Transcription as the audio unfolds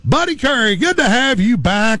Buddy Curry, good to have you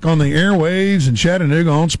back on the airwaves in Chattanooga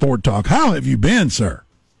on Sport Talk. How have you been, sir?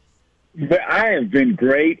 But I have been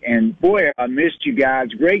great, and boy, I missed you guys.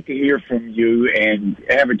 Great to hear from you and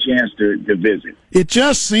have a chance to visit. It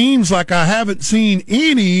just seems like I haven't seen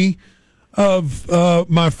any of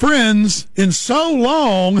my friends in so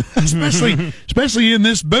long, especially in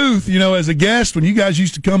this booth, as a guest when you guys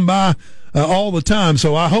used to come by all the time.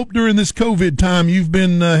 So I hope during this COVID time you've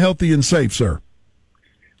been healthy and safe, sir.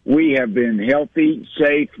 We have been healthy,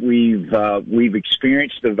 safe. We've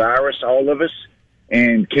experienced the virus, all of us,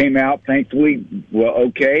 and came out, thankfully,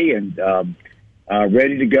 okay, and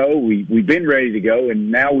ready to go. We've been ready to go,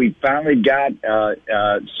 and now we finally got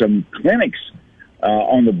some clinics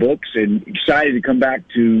on the books, and excited to come back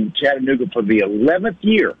to Chattanooga for the 11th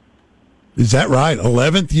year. Is that right?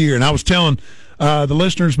 11th year. And I was telling the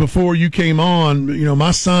listeners before you came on, my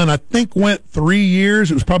son, I think, went 3 years.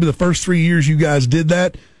 It was probably the first 3 years you guys did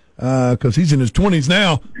that because he's in his 20s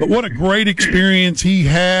now. But what a great experience he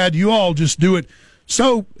had. You all just do it.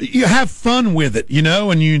 So you have fun with it,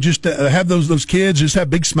 and you just have those kids just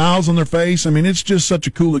have big smiles on their face. I mean, it's just such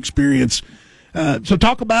a cool experience. So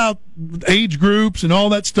talk about age groups and all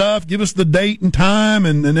that stuff. Give us the date and time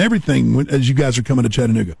and everything as you guys are coming to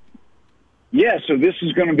Chattanooga. Yeah, so this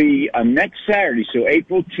is going to be next Saturday, so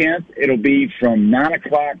April 10th. It'll be from 9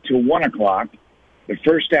 o'clock to 1 o'clock. The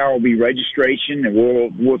first hour will be registration, and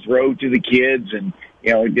we'll throw to the kids and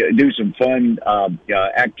do some fun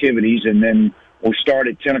activities, and then we'll start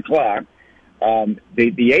at 10 o'clock.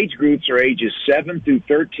 The age groups are ages 7 through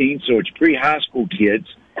 13, so it's pre-high school kids,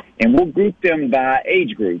 and we'll group them by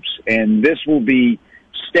age groups. And this will be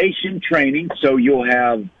station training, so you'll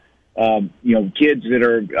have kids that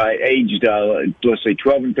are aged, let's say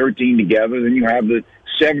 12 and 13 together. Then you have the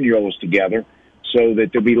 7-year-olds together, so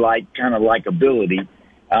that there'll be kind of likability.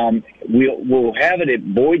 We'll have it at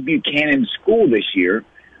Boyd Buchanan School this year.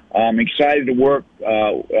 I'm excited to work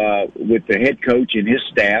with the head coach and his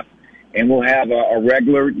staff, and we'll have a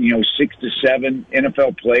regular, 6 to 7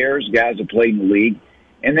 NFL players, guys that play in the league.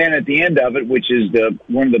 And then at the end of it, which is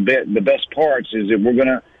one of the best parts, is that we're going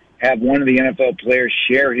to have one of the NFL players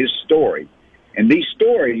share his story. And these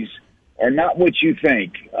stories are not what you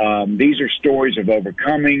think. These are stories of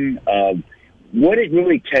overcoming, of what it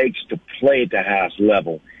really takes to play at the highest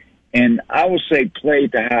level. And I will say play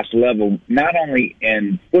at the highest level, not only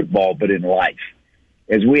in football, but in life.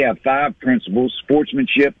 As we have 5 principles: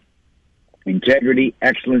 sportsmanship, integrity,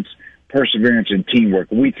 excellence, perseverance, and teamwork.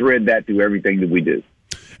 We thread that through everything that we do.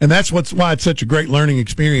 And that's why it's such a great learning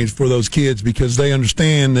experience for those kids, because they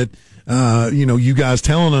understand that, you guys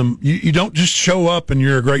telling them, you don't just show up and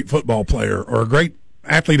you're a great football player or a great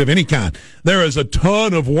athlete of any kind. There is a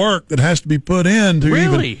ton of work that has to be put in to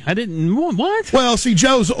Really? I didn't. What? Well, see,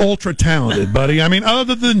 Joe's ultra talented, buddy. I mean,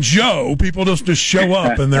 other than Joe, people just show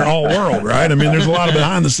up and they're all world, right? I mean, there's a lot of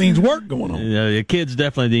behind the scenes work going on. The kids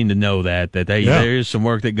definitely need to know that there is some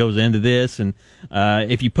work that goes into this, and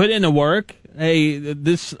if you put in the work, hey,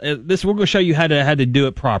 this we're going to show you how to do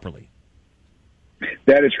it properly.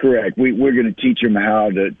 That is correct. We're going to teach them how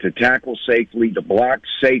to tackle safely, to block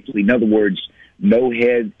safely. In other words, no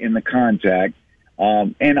head in the contact.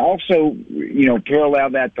 And also, parallel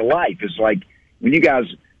that to life. It's like when you guys,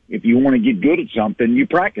 if you want to get good at something, you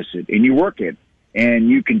practice it and you work it. And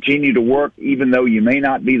you continue to work even though you may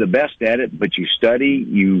not be the best at it, but you study,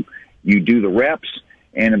 you do the reps,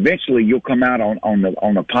 and eventually you'll come out on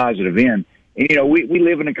the positive end. And, we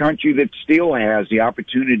live in a country that still has the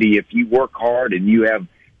opportunity, if you work hard and you have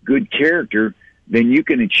good character, then you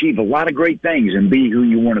can achieve a lot of great things and be who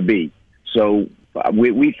you want to be. So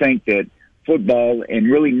we think that football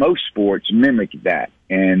and really most sports mimic that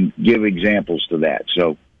and give examples to that.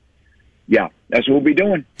 So, yeah, that's what we'll be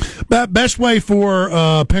doing. Best way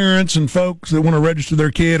for parents and folks that want to register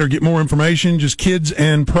their kid or get more information, just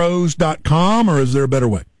kidsandpros.com, or is there a better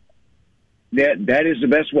way? That is the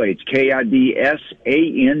best way. It's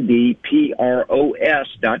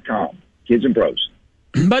KIDSANDPROS.com. Kids and Pros.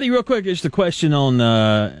 Buddy, real quick, just a question on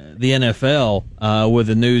the NFL with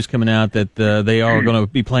the news coming out that they are going to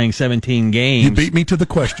be playing 17 games. You beat me to the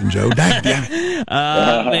question, Joe. Damn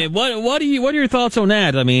it. What are your thoughts on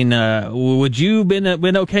that? I mean, would you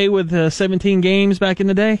been okay with 17 games back in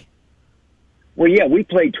the day? Well, yeah, we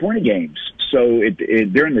played 20 games. So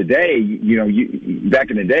during the day,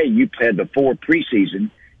 back in the day, you had the 4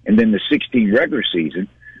 preseason and then the 16 regular season.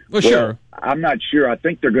 Well, sure. I'm not sure. I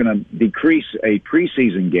think they're going to decrease a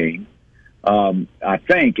preseason game, I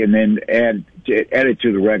think, and then add it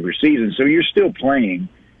to the regular season. So you're still playing.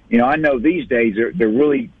 I know these days they're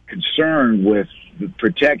really concerned with the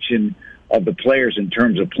protection of the players in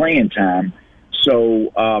terms of playing time.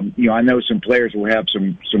 So, I know some players will have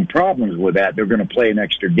some problems with that. They're going to play an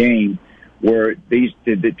extra game where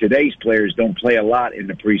today's players don't play a lot in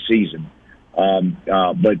the preseason.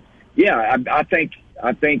 But yeah, I think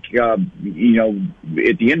at the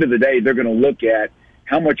end of the day, they're going to look at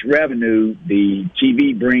how much revenue the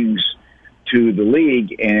TV brings to the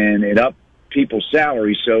league, and it up people's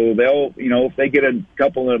salaries. So they'll, if they get a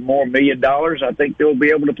couple of more $1 million, I think they'll be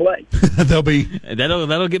able to play.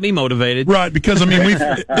 That'll get me motivated, right? Because we've,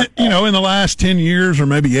 in the last 10 years or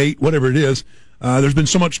maybe 8, whatever it is, there's been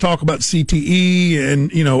so much talk about CTE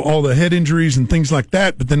and all the head injuries and things like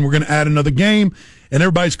that. But then we're going to add another game, and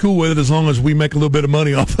everybody's cool with it as long as we make a little bit of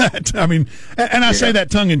money off that. I mean, and I say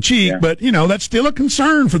that tongue in cheek, but that's still a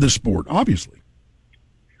concern for this sport, obviously.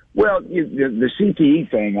 Well, the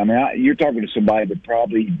CTE thing, you're talking to somebody that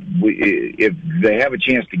probably, if they have a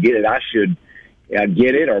chance to get it, I should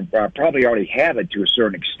get it, or I probably already have it to a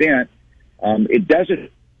certain extent. It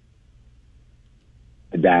doesn't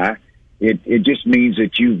die. It just means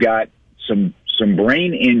that you've got some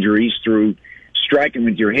brain injuries through striking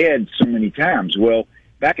with your head so many times. Well,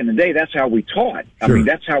 back in the day, that's how we taught. Sure.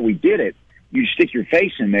 That's how we did it. You stick your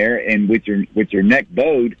face in there and with your neck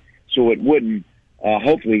bowed so it wouldn't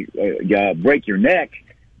hopefully break your neck.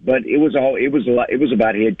 But it was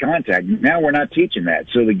about head contact. Now we're not teaching that,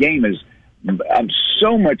 so the game is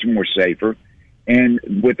so much more safer. And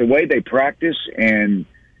with the way they practice and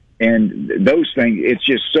those things, it's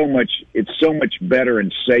just so much better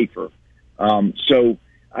and safer. So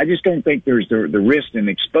I just don't think there's the risk and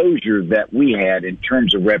exposure that we had in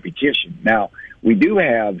terms of repetition. Now we do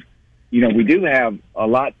have a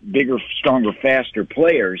lot bigger, stronger, faster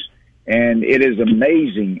players, and it is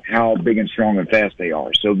amazing how big and strong and fast they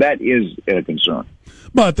are. So that is a concern.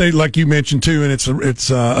 But they, like you mentioned too, and it's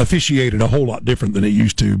officiated a whole lot different than it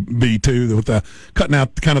used to be too, with cutting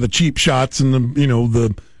out kind of the cheap shots and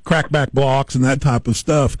the crackback blocks and that type of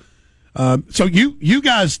stuff. So you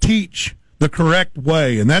guys teach the correct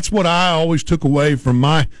way, and that's what I always took away from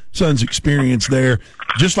my son's experience there.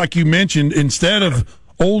 Just like you mentioned, instead of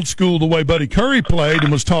old school the way Buddy Curry played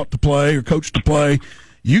and was taught to play or coached to play,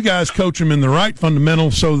 you guys coach them in the right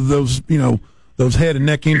fundamentals so that those head and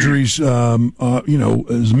neck injuries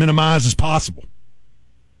as minimized as possible.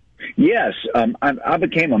 Yes, I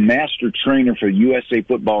became a master trainer for USA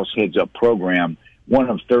Football's Heads Up program, one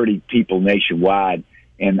of 30 people nationwide,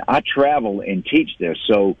 and I travel and teach this.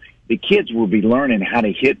 So the kids will be learning how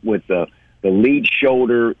to hit with the lead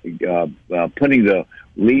shoulder, putting the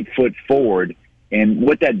lead foot forward, and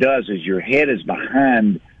what that does is your head is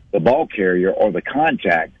behind the ball carrier or the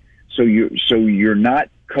contact, so you're not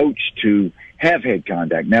coached to have head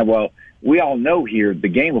contact. Now, well, we all know here the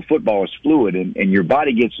game of football is fluid, and your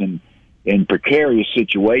body gets in precarious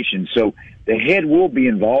situations. So the head will be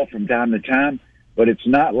involved from time to time, but it's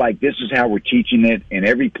not like this is how we're teaching it. And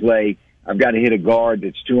every play, I've got to hit a guard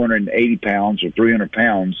that's 280 pounds or 300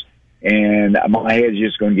 pounds, and my head's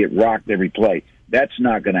just going to get rocked every play. That's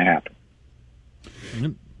not going to happen.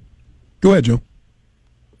 Go ahead, Joe.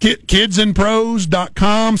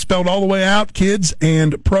 Kidsandpros.com, spelled all the way out,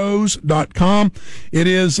 kidsandpros.com. It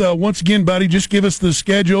is, once again, buddy, just give us the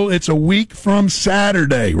schedule. It's a week from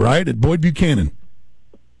Saturday, right, at Boyd Buchanan.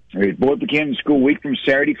 Boyd Buchanan School, week from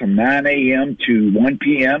Saturday from 9 a.m. to 1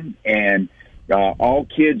 p.m., and all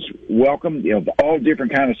kids welcome, all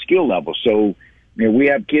different kind of skill levels. So, we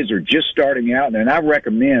have kids who are just starting out, and I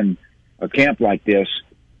recommend a camp like this,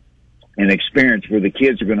 an experience where the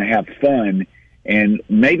kids are going to have fun and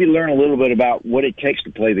maybe learn a little bit about what it takes to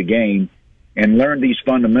play the game and learn these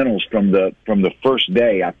fundamentals from the first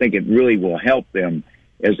day. I think it really will help them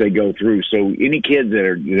as they go through. So any kids that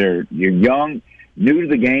are you're young, new to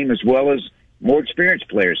the game, as well as more experienced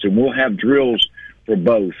players, and we'll have drills for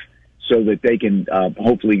both so that they can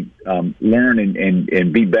hopefully learn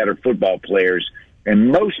and be better football players,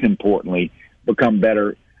 and most importantly, become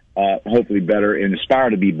better, hopefully better, and aspire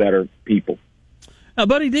to be better people.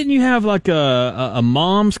 Buddy, didn't you have like a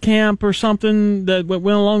mom's camp or something that went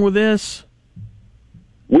along with this?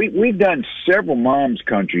 We've done several mom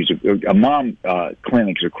clinics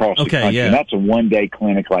across the country. Yeah. And that's a one-day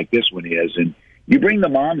clinic like this one is. And you bring the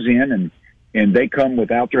moms in, and they come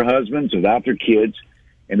without their husbands, without their kids,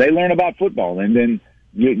 and they learn about football. And then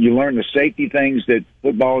you learn the safety things that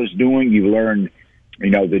football is doing. You learn,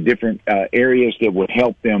 the different areas that would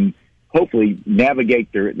help them hopefully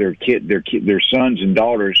navigate their sons and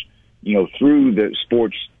daughters, through the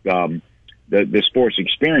sports, the sports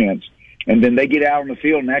experience. And then they get out on the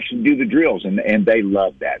field and actually do the drills, and they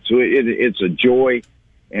love that. So it's a joy,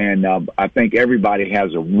 and I think everybody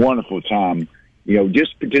has a wonderful time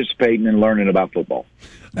just participating and learning about football.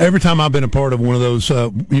 Every time I've been a part of one of those,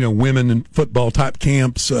 women in football type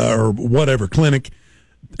camps or whatever clinic,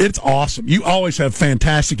 it's awesome. You always have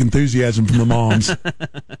fantastic enthusiasm from the moms.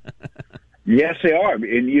 Yes, they are.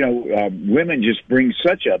 And, women just bring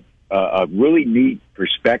such a really neat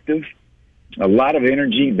perspective, a lot of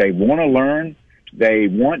energy. They want to learn. They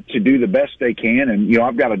want to do the best they can. And,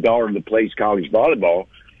 I've got a daughter that plays college volleyball.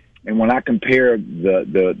 And when I compare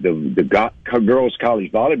the girls'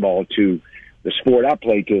 college volleyball to the sport I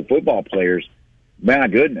play to the football players, my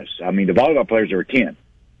goodness. I mean, the volleyball players are 10.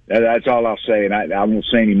 That's all I'll say, and I won't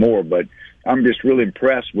say any more. But I'm just really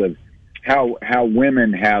impressed with how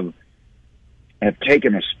women have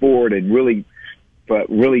taken a sport and really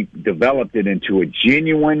developed it into a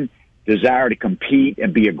genuine desire to compete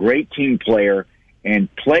and be a great team player and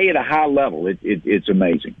play at a high level. It's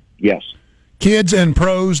amazing. Yes.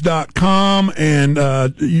 Kidsandpros.com,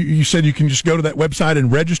 and you said you can just go to that website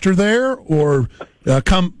and register there, or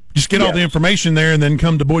just get all the information there and then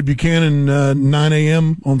come to Boyd Buchanan 9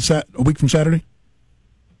 a.m. on a week from Saturday?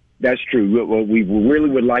 That's true. Well, we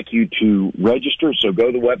really would like you to register, so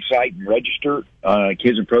go to the website and register,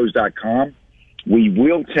 kidsandpros.com. We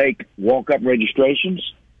will take walk-up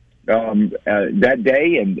registrations that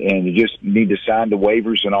day, and you just need to sign the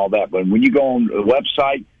waivers and all that. But when you go on the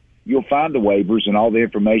website, you'll find the waivers and all the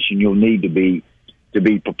information you'll need to be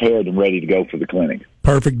prepared and ready to go for the clinic.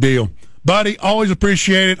 Perfect deal. Buddy, always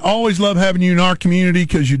appreciate it. Always love having you in our community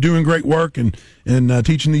because you're doing great work and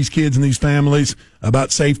teaching these kids and these families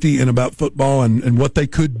about safety and about football and what they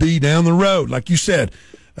could be down the road. Like you said,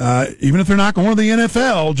 even if they're not going to the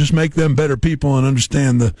NFL, just make them better people and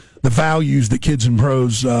understand the values that Kids and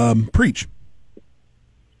Pros preach.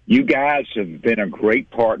 You guys have been a great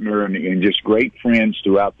partner and just great friends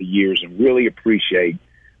throughout the years, and really appreciate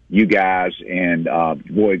you guys. And,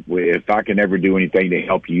 boy, if I can ever do anything to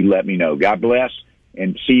help you, let me know. God bless,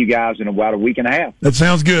 and see you guys in about a week and a half. That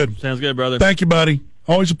sounds good. Sounds good, brother. Thank you, buddy.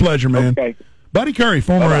 Always a pleasure, man. Okay. Buddy Curry,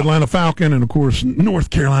 former Atlanta Falcon and, of course, North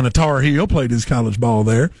Carolina Tar Heel, played his college ball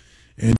there.